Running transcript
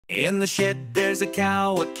In the shed there's a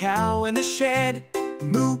cow in the shed.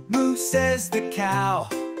 Moo, moo, says the cow.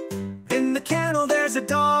 In the kennel there's a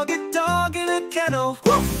dog in a kennel.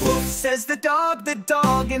 Woof, woof, says the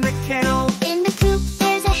dog in the kennel. In the coop